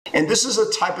And this is a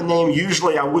type of name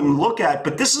usually I wouldn't look at,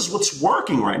 but this is what's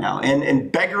working right now. And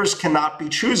beggars cannot be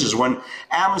choosers. When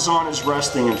Amazon is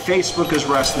resting and Facebook is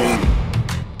resting.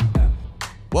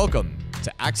 Welcome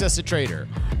to AccessATrader,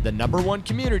 the #1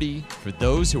 community for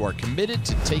those who are committed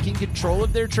to taking control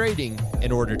of their trading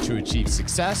in order to achieve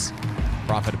success,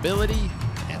 profitability,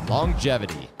 and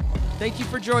longevity. Thank you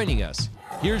for joining us.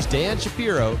 Here's Dan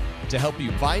Shapiro to help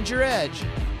you find your edge,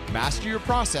 master your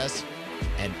process,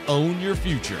 and own your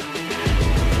future.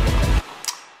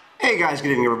 Hey guys,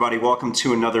 good evening everybody. Welcome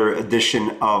to another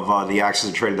edition of the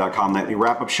AccessATrader.com nightly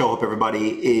wrap-up show. Hope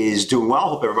everybody is doing well.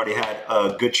 Hope everybody had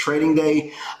a good trading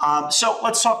day. So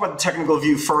let's talk about the technical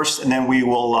view first, and then we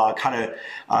will kind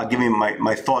of give you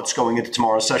my thoughts going into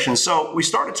tomorrow's session. So we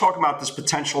started talking about this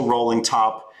potential rolling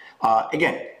top.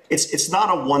 Again, it's not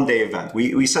a one-day event.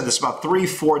 We said this about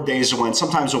 3-4 days ago, and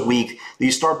sometimes a week, that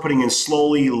you start putting in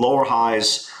slowly lower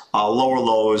highs, lower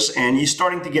lows, and you're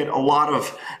starting to get a lot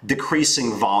of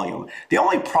decreasing volume. The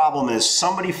only problem is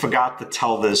somebody forgot to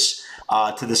tell this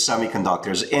to the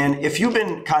semiconductors. And if you've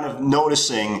been kind of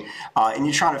noticing and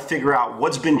you're trying to figure out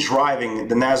what's been driving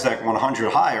the NASDAQ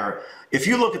 100 higher, if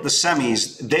you look at the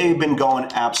semis, they've been going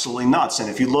absolutely nuts. And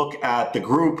if you look at the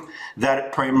group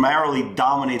that primarily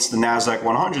dominates the NASDAQ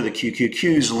 100, the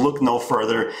QQQs, look no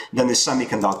further than the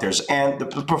semiconductors. And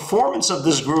the performance of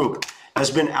this group has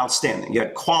been outstanding.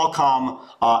 Yet Qualcomm,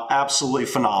 absolutely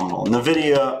phenomenal.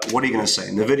 NVIDIA, what are you going to say?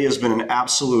 NVIDIA has been an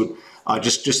absolute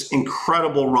just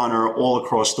incredible runner all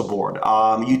across the board.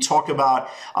 You talk about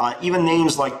even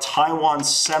names like Taiwan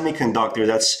Semiconductor.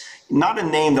 That's not a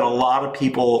name that a lot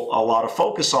of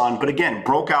focus on, but again,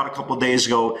 broke out a couple of days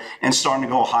ago and starting to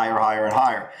go higher, higher, and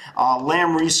higher.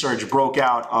 Lam Research broke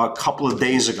out a couple of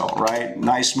days ago, right?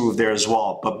 Nice move there as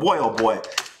well. But boy, oh boy,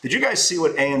 did you guys see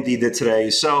what AMD did today?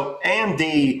 So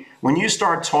AMD, when you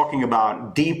start talking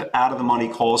about deep out of the money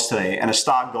calls today and a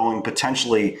stock going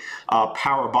potentially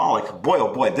parabolic, boy,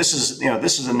 oh boy, this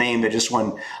is a name that just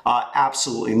went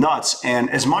absolutely nuts. And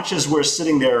as much as we're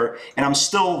sitting there, and I'm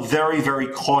still very, very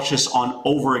cautious on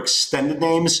overextended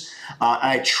names,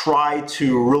 I try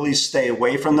to really stay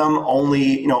away from them,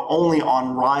 only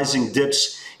on rising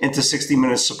dips into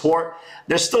 60-minute support.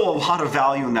 There's still a lot of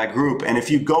value in that group. And if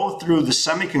you go through the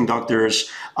semiconductors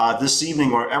this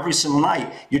evening or every single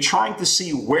night, you're trying to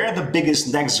see where the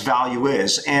biggest next value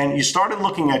is. And you started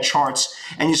looking at charts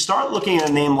and you start looking at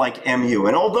a name like MU.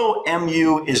 And although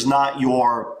MU is not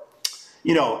your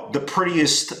the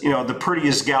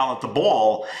prettiest gal at the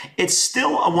ball, it's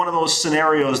still one of those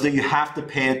scenarios that you have to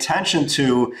pay attention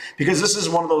to, because this is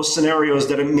one of those scenarios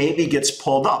that it maybe gets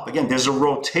pulled up. Again, there's a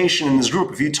rotation in this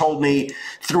group. If you told me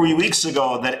 3 weeks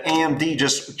ago that AMD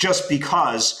just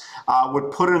because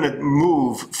would put in a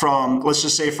move from, let's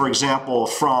just say, for example,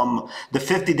 from the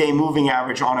 50-day moving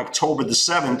average on October the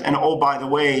 7th, and oh, by the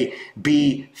way,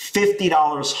 be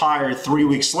 $50 higher 3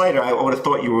 weeks later, I would have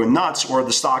thought you were nuts, or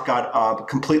the stock got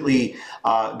completely,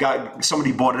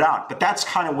 somebody bought it out. But that's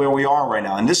kind of where we are right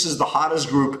now. And this is the hottest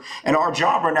group. And our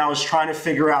job right now is trying to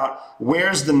figure out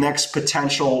where's the next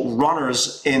potential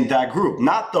runners in that group.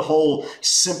 Not the whole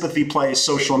sympathy play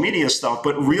social media stuff,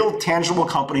 but real tangible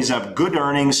companies that have good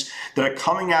earnings, that are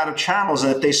coming out of channels,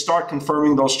 and if they start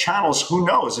confirming those channels, who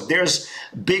knows? If there's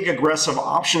big aggressive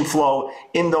option flow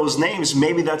in those names,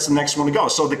 maybe that's the next one to go.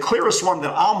 So the clearest one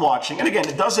that I'm watching, and again,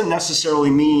 it doesn't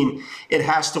necessarily mean it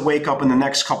has to wake up in the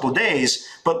next couple of days,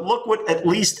 but look what at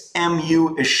least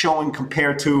MU is showing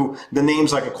compared to the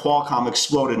names like a Qualcomm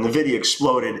exploded, NVIDIA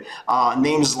exploded,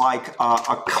 names like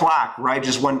a Clack, right,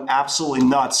 just went absolutely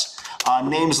nuts.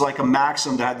 Names like a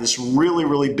Maxim that had this really,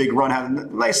 really big run, had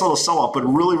a nice little sell-off, but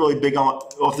really, really big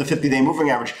off the 50-day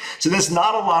moving average. So there's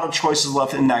not a lot of choices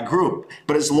left in that group.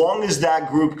 But as long as that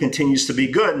group continues to be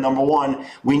good, number one,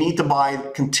 we need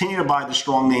to continue to buy the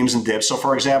strong names and dips. So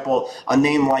for example, a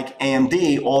name like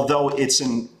AMD, although it's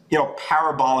in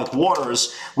parabolic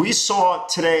waters, we saw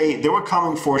today they were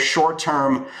coming for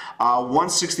short-term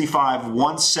 165,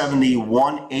 170,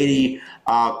 180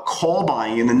 call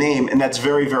buying in the name, and that's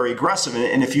very, very aggressive.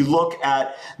 And if you look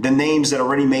at the names that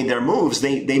already made their moves,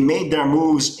 they made their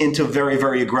moves into very,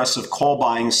 very aggressive call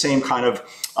buying, same kind of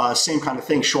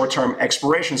thing, short-term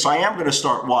expiration. So I am going to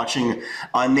start watching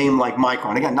a name like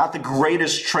Micron. Again, not the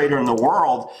greatest trader in the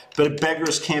world, but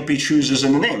beggars can't be choosers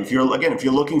in the name. If you're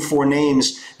looking for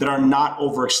names that are not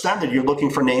overextended, you're looking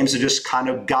for names that just kind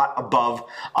of got above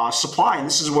supply. And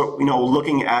this is what,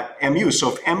 looking at MU.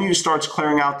 So if MU starts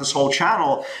clearing out this whole channel,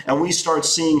 channel and we start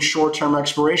seeing short-term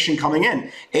expiration coming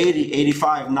in, 80,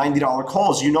 85, $90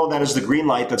 calls, you know that is the green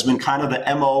light. That's been kind of the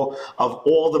MO of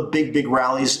all the big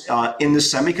rallies in the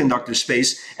semiconductor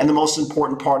space. And the most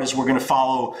important part is we're going to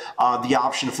follow the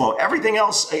option flow. Everything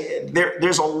else,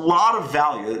 there's a lot of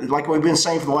value, like we've been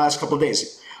saying for the last couple of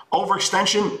days.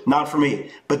 Overextension, not for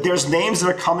me. But there's names that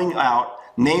are coming out,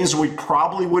 names we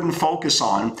probably wouldn't focus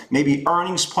on, maybe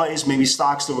earnings plays, maybe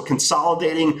stocks that were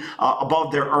consolidating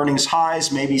above their earnings highs,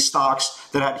 maybe stocks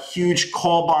that had huge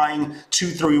call buying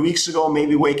 2-3 weeks ago,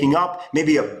 maybe waking up,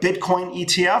 maybe a Bitcoin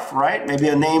ETF, right? Maybe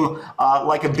a name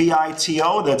like a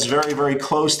BITO that's very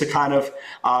close to kind of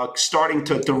starting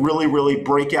to really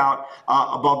break out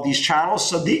above these channels.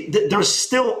 So there's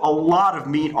still a lot of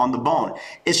meat on the bone.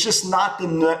 It's just not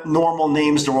the normal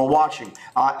names that we're watching.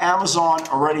 Amazon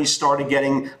already started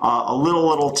getting a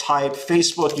little tight.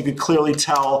 Facebook, you could clearly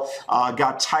tell,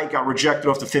 got tight, got rejected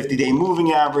off the 50-day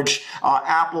moving average.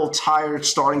 Apple, tired,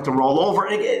 starting to roll over.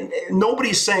 And again,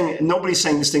 nobody's saying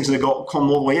this thing's going to come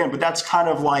all the way in, but that's kind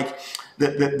of like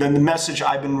the message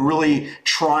I've been really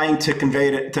trying to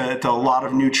convey to a lot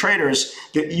of new traders,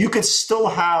 that you could still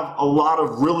have a lot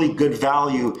of really good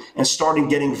value and starting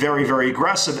getting very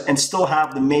aggressive and still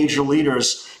have the major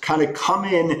leaders kind of come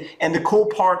in. And the cool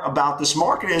part about this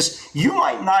market is you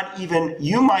might not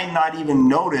even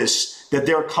notice that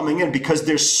they're coming in because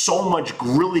there's so much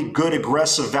really good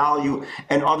aggressive value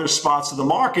in other spots of the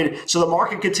market. So the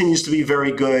market continues to be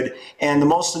very good. And the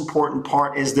most important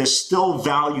part is there's still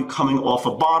value coming off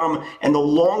a bottom. And the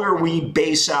longer we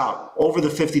base out over the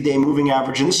 50-day moving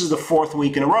average, and this is the 4th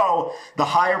week in a row, the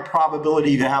higher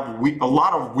probability you're gonna have a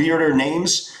lot of weirder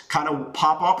names kind of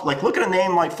pop up. Like look at a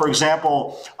name like, for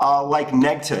example, like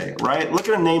NEGG today, right? Look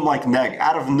at a name like NEGG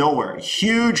out of nowhere.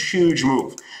 Huge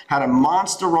move. Had a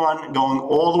monster run going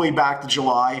all the way back to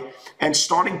July and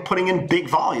starting putting in big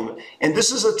volume. And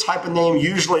this is a type of name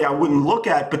usually I wouldn't look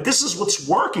at, but this is what's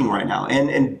working right now.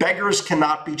 And beggars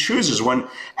cannot be choosers. When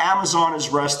Amazon is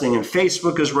resting and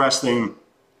Facebook is resting,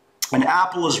 and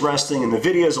Apple is resting, and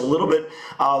NVIDIA is a little bit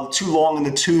too long in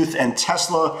the tooth, and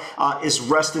Tesla is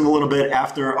resting a little bit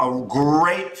after a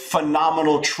great,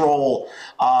 phenomenal troll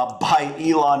by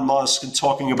Elon Musk and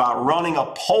talking about running a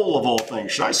poll of all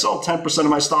things. Should I sell 10% of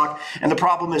my stock? And the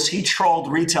problem is he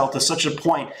trolled retail to such a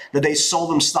point that they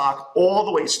sold him stock all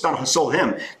the way, sold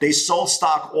him. They sold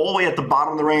stock all the way at the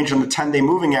bottom of the range on the 10-day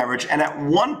moving average. And at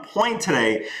one point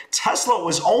today, Tesla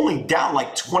was only down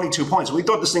like 22 points. We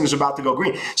thought this thing was about to go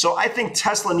green. So I think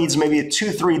Tesla needs maybe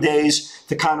 2-3 days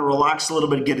to kind of relax a little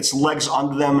bit, get its legs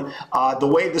under them. The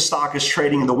way the stock is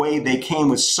trading and the way they came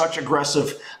with such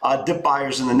aggressive dip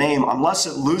buyers in the name, unless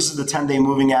it loses the 10-day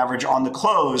moving average on the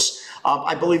close,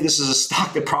 I believe this is a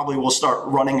stock that probably will start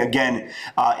running again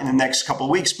in the next couple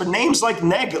of weeks. But names like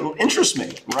NEGG interest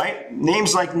me, right?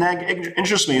 Names like NEGG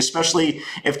interest me, especially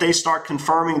if they start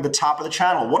confirming the top of the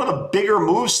channel. One of the bigger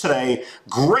moves today,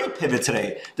 great pivot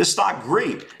today, this stock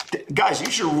GREE. Guys, you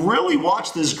should really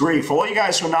watch this GREE. For all you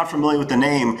guys who are not familiar with the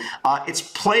name, it's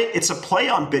a play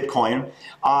on Bitcoin.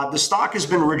 The stock has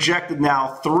been rejected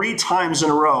now 3 times in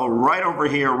a row, right over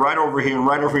here, right over here, and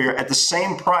right over here at the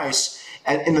same price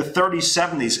and in the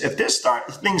 3070s. If this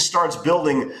thing starts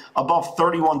building above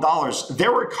 $31, they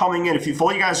were coming in, if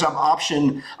all you guys have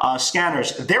option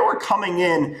scanners, they were coming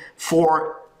in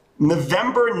for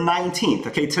November 19th.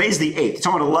 Okay, today's the 8th. It's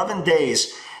only 11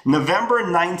 days. November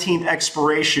 19th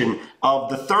expiration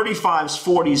of the 35s,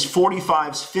 40s,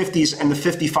 45s, 50s, and the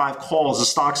 55 calls. The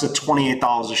stock's at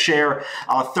 $28 a share.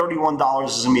 $31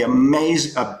 is going to be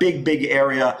amazing, a big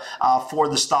area for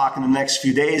the stock in the next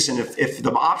few days. And if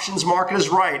the options market is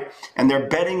right and they're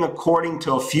betting according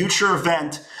to a future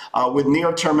event with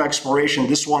near-term expiration,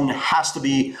 this one has to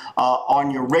be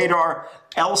on your radar.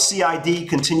 LCID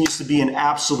continues to be an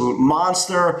absolute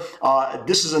monster.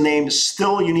 This is a name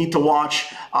still you need to watch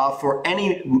for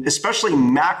any, especially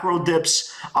macro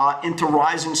dips into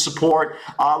rising support.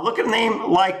 Look at a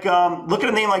name like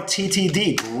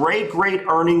TTD. Great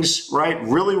earnings, right?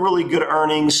 Really good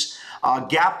earnings.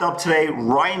 Gapped up today,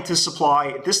 right into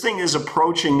supply. This thing is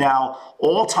approaching now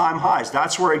all-time highs.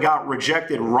 That's where it got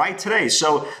rejected right today.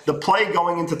 So the play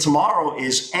going into tomorrow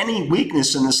is any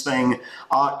weakness in this thing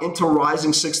into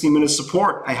rising 60-minute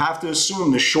support. I have to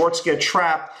assume the shorts get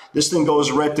trapped. This thing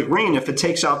goes red to green. If it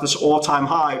takes out this all-time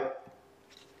high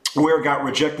where it got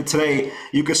rejected today,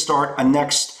 you could start a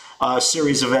next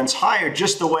series of events higher,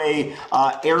 just the way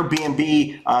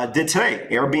Airbnb did today.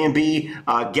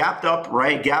 Airbnb gapped up,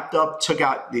 right? Gapped up, took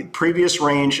out the previous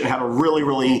range, and had a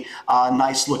really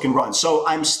nice looking run. So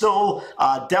I'm still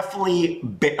definitely,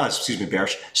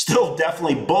 bearish, still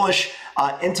definitely bullish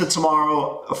into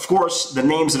tomorrow. Of course, the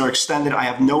names that are extended, I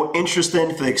have no interest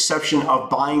in, for the exception of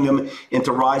buying them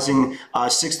into rising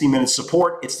 60-minute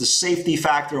support. It's the safety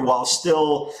factor while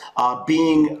still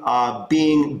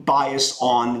being biased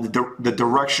on the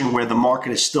direction where the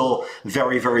market is still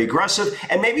very, very aggressive.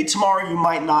 And maybe tomorrow you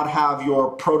might not have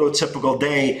your prototypical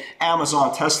day,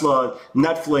 Amazon, Tesla,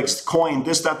 Netflix, coin,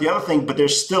 this, that, the other thing, but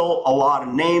there's still a lot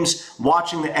of names.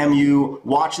 Watching the MU,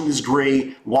 watching this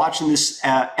GREE, watching this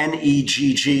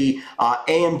NEGG,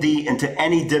 AMD into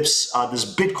any dips,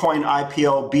 this Bitcoin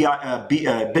IPO,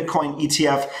 Bitcoin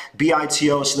ETF,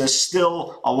 BITO. So there's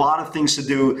still a lot of things to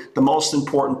do. The most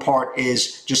important part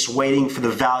is just waiting for the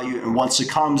value, and once it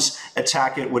comes,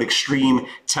 attack it with extreme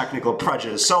technical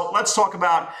prejudice. So let's talk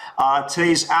about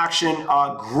today's action.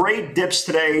 Great dips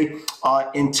today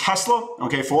in Tesla.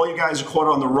 Okay, for all you guys who caught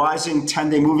on the rising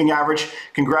 10-day moving average,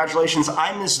 congratulations.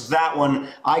 I missed that one.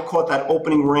 I caught that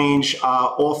opening range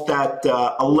off that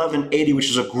 1180, which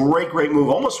is a great move.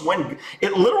 Almost went,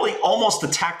 it literally almost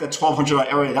attacked that 1200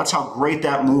 area. That's how great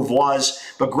that move was,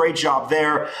 but great job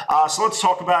there. So let's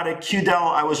talk about it. QDEL,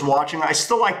 I was watching. I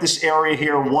still like this area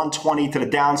here, 120 to the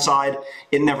downside.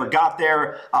 It never got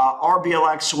there.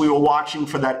 RBLX, we were watching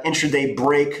for that intraday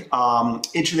break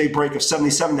of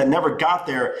 77 that never got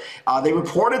there. They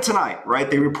reported tonight, right?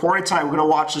 They reported tonight. We're going to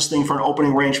watch this thing for an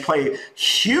opening range play.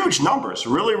 Huge numbers,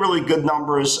 really good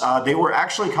numbers. They were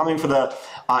actually coming for the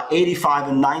 $85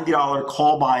 and $90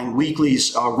 call buying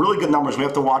weeklies. Really good numbers. We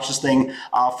have to watch this thing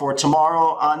for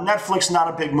tomorrow. Netflix, not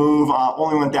a big move.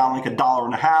 Only went down like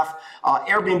 $1.50.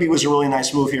 Airbnb was a really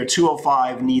nice move here.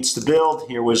 205 needs to build.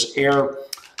 Here was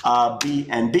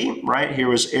Airbnb, right? Here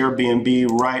was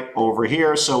Airbnb right over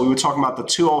here. So we were talking about the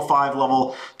 205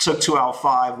 level, took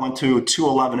 205, went to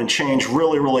 211 and change.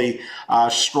 Really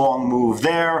strong move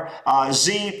there.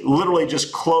 Z literally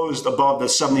just closed above the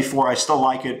 74. I still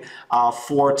like it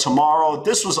for tomorrow.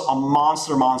 This was a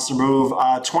monster move.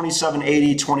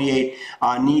 2780, 28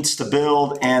 needs to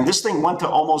build. And this thing went to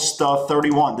almost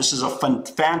 31. This is a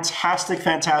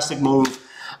fantastic move.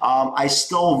 I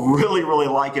still really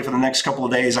like it for the next couple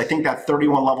of days. I think that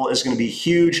 31 level is going to be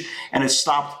huge, and it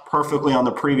stopped perfectly on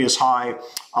the previous high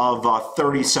of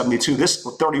 30.72. This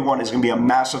 31 is going to be a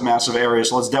massive area,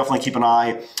 so let's definitely keep an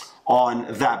eye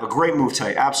on that. But great move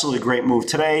today, absolutely great move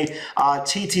today.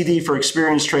 TTD for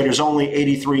experienced traders only,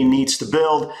 83 needs to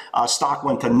build. Stock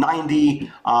went to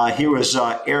 90. Here was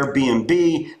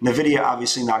Airbnb. Nvidia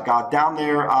obviously not got down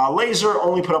there. Laser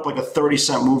only put up like a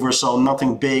 30-cent mover, so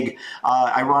nothing big.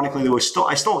 Ironically,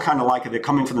 I still kind of like it. They're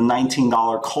coming for the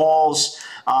 $19 calls.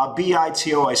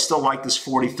 BITO, I still like this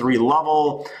 43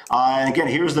 level. And again,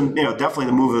 here's the definitely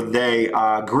the move of the day.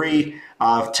 GREE.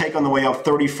 Take on the way up,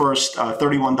 31st,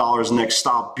 $31 next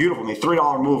stop. Beautiful. I mean,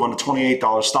 $3 move on a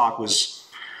 $28 stock was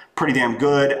pretty damn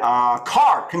good.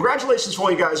 CAR, congratulations for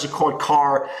all you guys who caught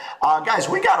CAR. Guys,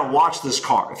 we got to watch this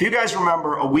CAR. If you guys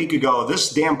remember a week ago,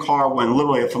 this damn CAR went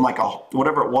literally from like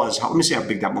whatever it was. Let me see how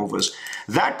big that move was.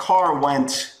 That CAR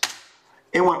went,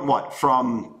 what,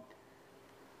 from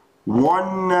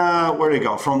where did it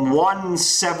go? From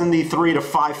 173 to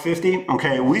 550.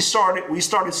 Okay, we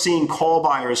started seeing call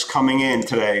buyers coming in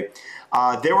today.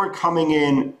 They were coming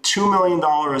in $2 million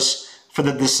for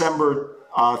the December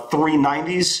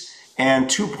 390s and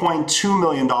 $2.2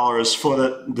 million for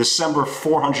the December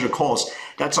 400 calls.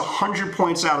 That's 100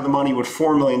 points out of the money with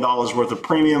 $4 million worth of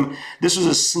premium. This was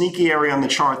a sneaky area on the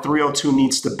chart. 302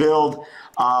 needs to build.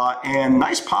 And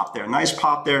nice pop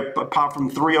there, but pop from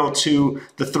 302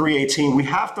 to 318. We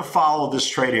have to follow this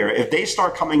trade here. If they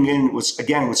start coming in with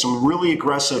some really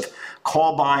aggressive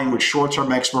call buying with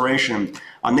short-term expiration,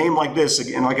 a name like this,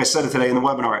 and like I said today in the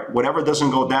webinar, whatever doesn't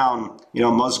go down,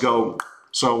 must go.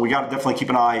 So we got to definitely keep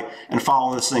an eye and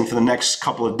follow this thing for the next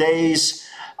couple of days.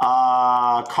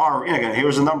 CAR, again,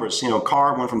 here's the numbers.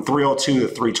 CAR went from 302 to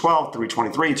 312,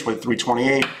 323,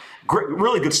 328. Great,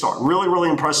 really good start. Really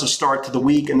impressive start to the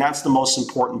week, and that's the most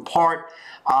important part.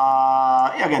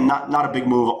 Again, not a big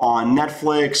move on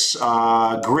Netflix.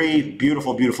 GREE,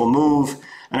 beautiful move.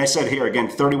 And I said here again,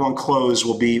 31 close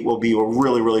will be a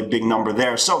really big number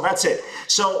there. So that's it.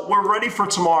 So we're ready for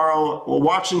tomorrow. We're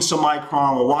watching some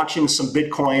Micron. We're watching some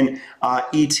Bitcoin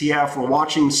ETF. We're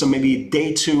watching some maybe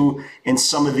day two in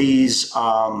some of these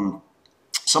 $20,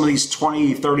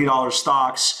 $30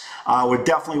 stocks. We're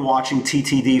definitely watching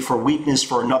TTD for weakness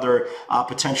for another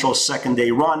potential second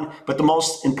day run. But the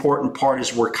most important part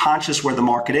is we're conscious where the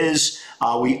market is.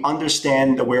 We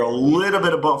understand that we're a little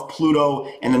bit above Pluto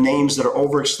and the names that are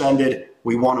overextended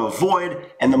we want to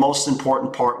avoid, and the most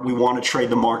important part, we want to trade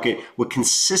the market with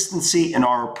consistency in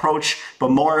our approach, but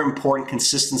more important,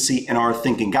 consistency in our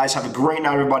thinking. Guys, have a great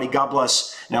night, everybody. God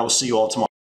bless, and I will see you all tomorrow.